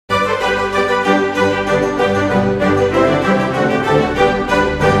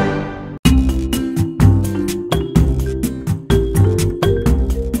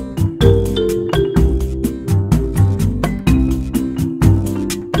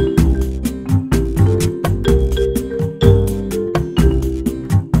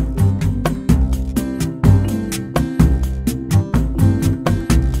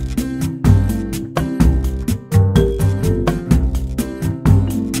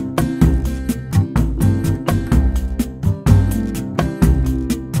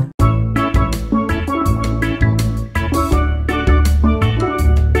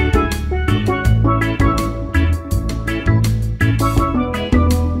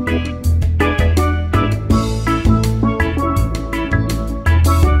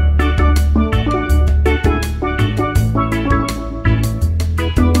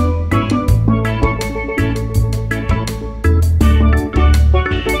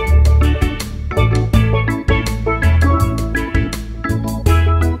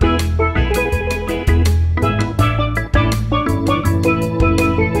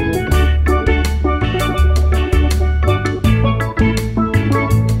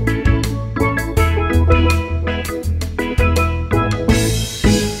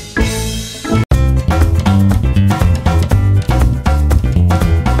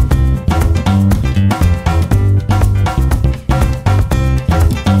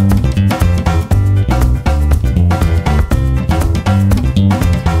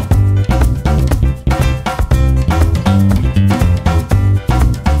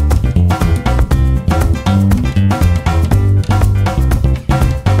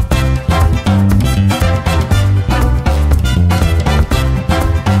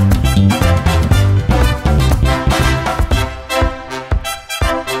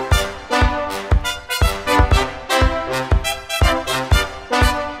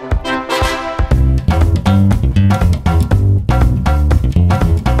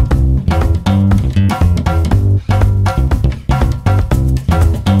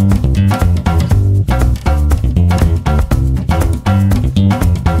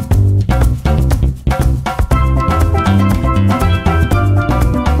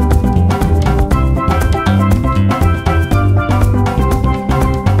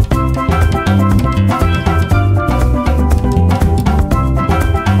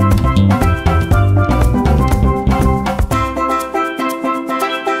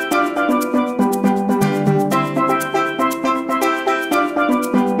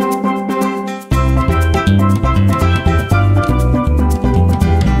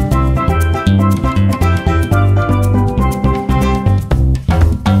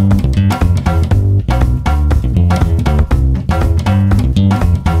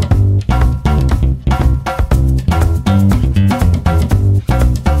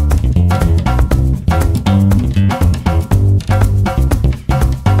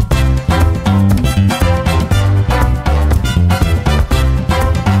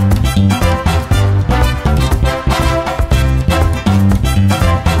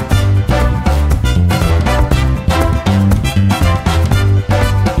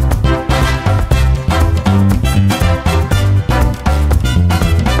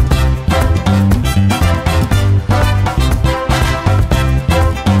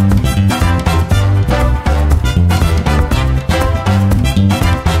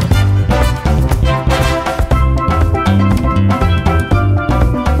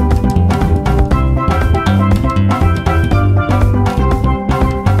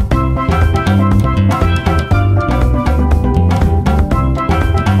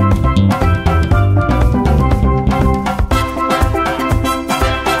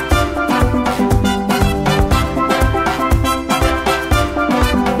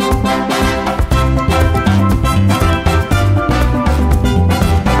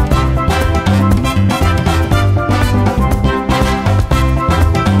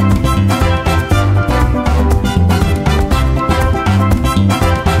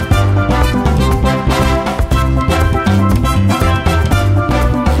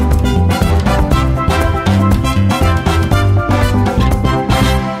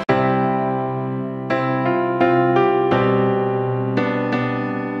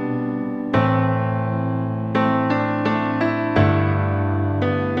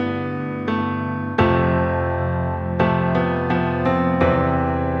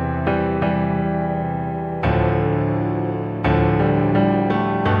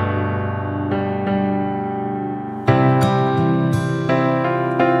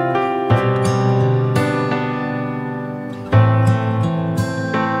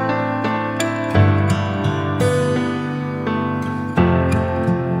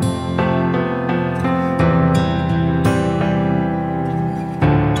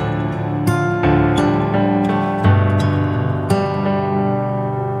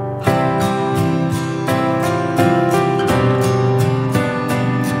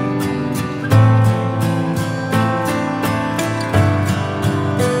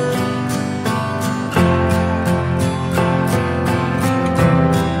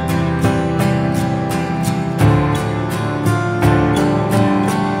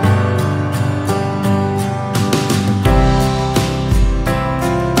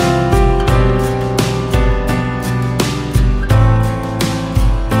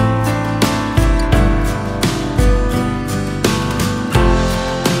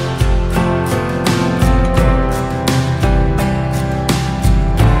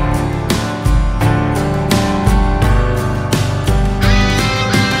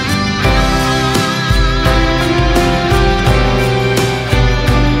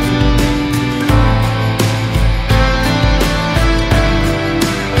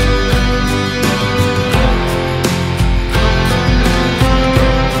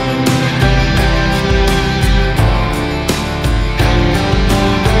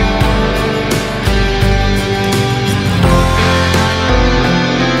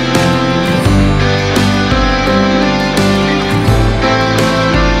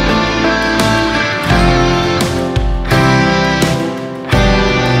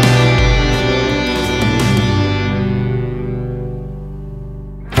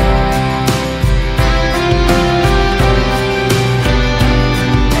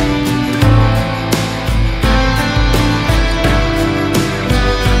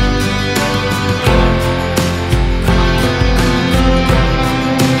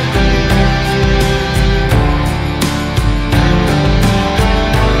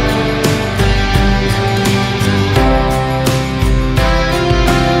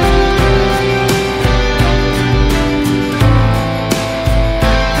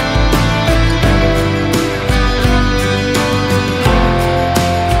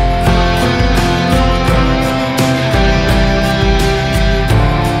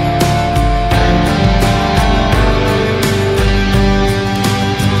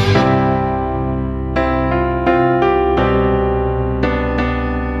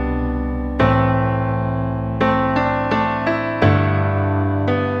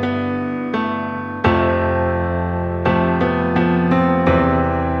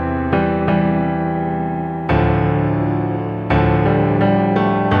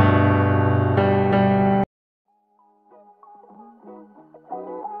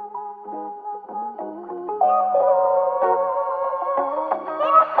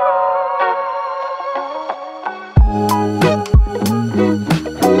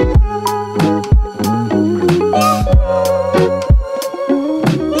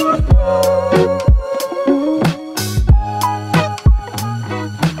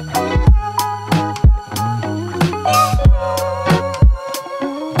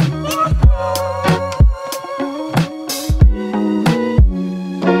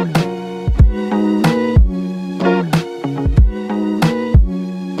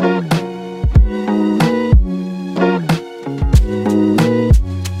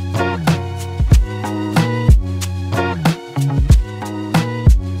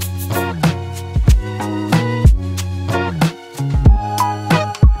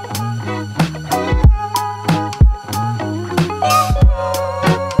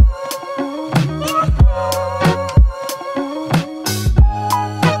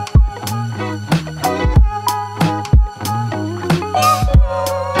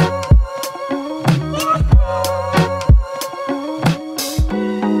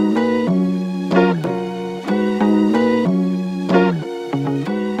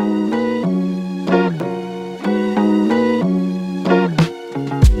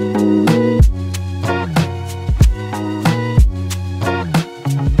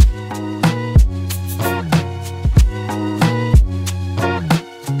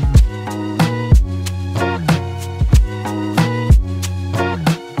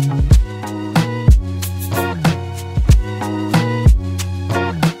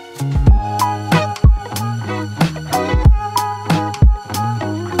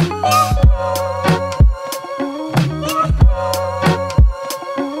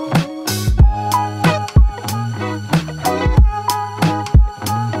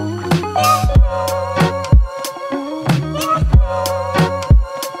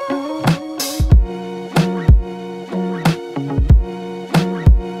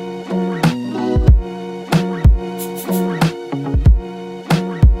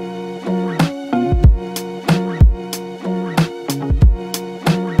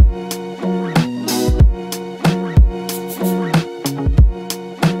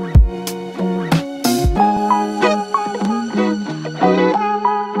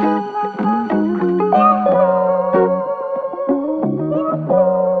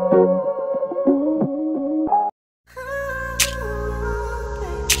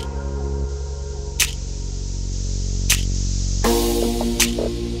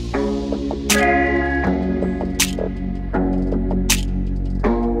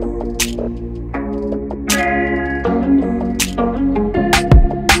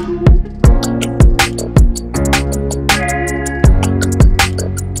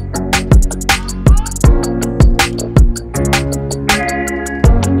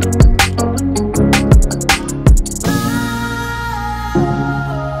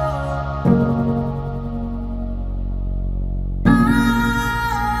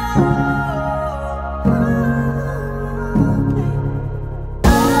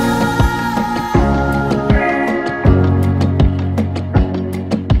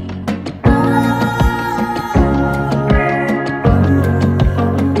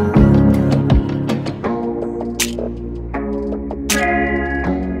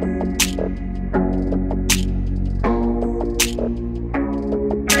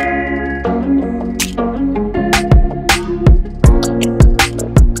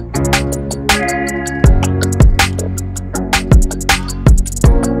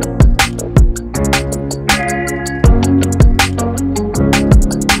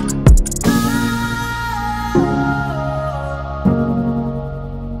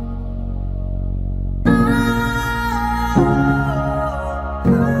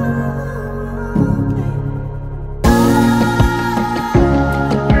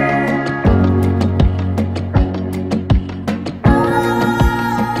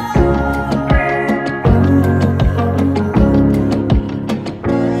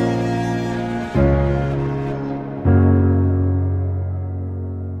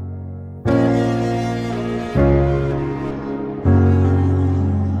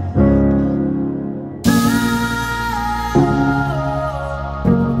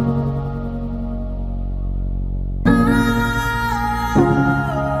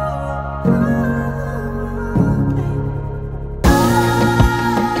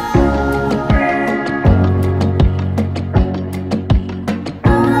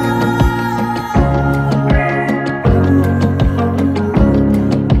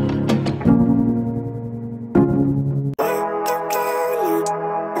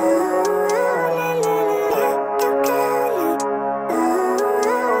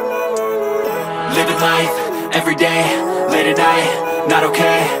Living life, every day, late at night, not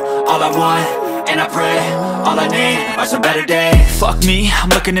okay. All I want, and I pray, all I need are some better days. Fuck me, I'm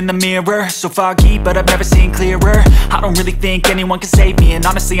looking in the mirror, so foggy, but I've never seen clearer. I don't really think anyone can save me, and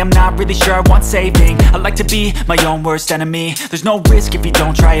honestly I'm not really sure I want saving. I like to be my own worst enemy. There's no risk if you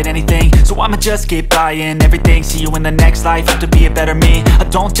don't try at anything, so I'ma just keep buying everything. See you in the next life, have to be a better me. I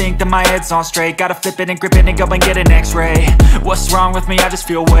don't think that my head's on straight, gotta flip it and grip it and go and get an x-ray. What's wrong with me? I just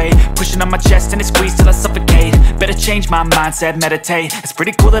feel weight pushing on my chest and it squeezes till I suffocate. Better change my mindset, meditate. It's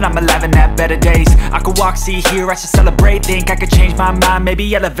pretty cool that I'm alive and have better days. I could walk, see, hear, I should celebrate. Think I could change my mind,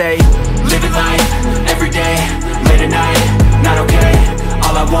 maybe elevate. Living life, every day, late at night, not okay.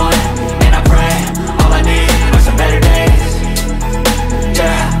 All I want, and I pray, all I need are some better days.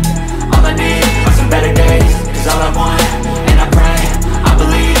 Yeah, all I need are some better days. Cause all I want, and I pray, I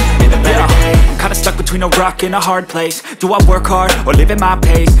believe in the better days. I'm kinda stuck between a rock and a hard place. Do I work hard or live at my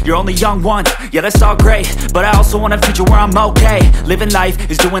pace? You're only young once, yeah that's all great, but I also want a future where I'm okay. Living life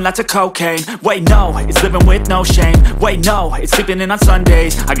is doing lots of cocaine. Wait no, it's living with no shame. Wait no, it's sleeping in on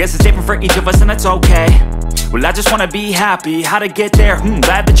Sundays. I guess it's different for each of us and that's okay. Well I just wanna be happy, how to get there?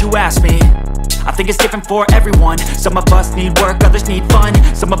 Glad that you asked me. I think it's different for everyone. Some of us need work, others need fun.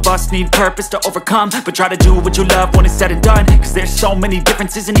 Some of us need purpose to overcome. But try to do what you love when it's said and done. Cause there's so many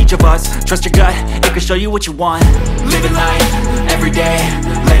differences in each of us. Trust your gut, it can show you what you want. Living life, every day,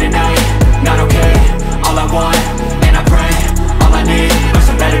 late at night, not okay. All I want, and I pray, all I need are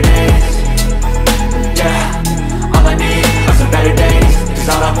some better days. Yeah, all I need are some better days. Cause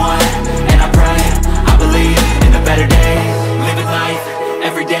all I want, and I pray, I believe in the better days. Living life,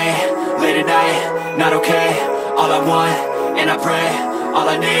 every day, late at night, not okay. All I want, and I pray, all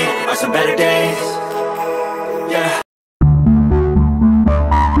I need are some better days. Yeah.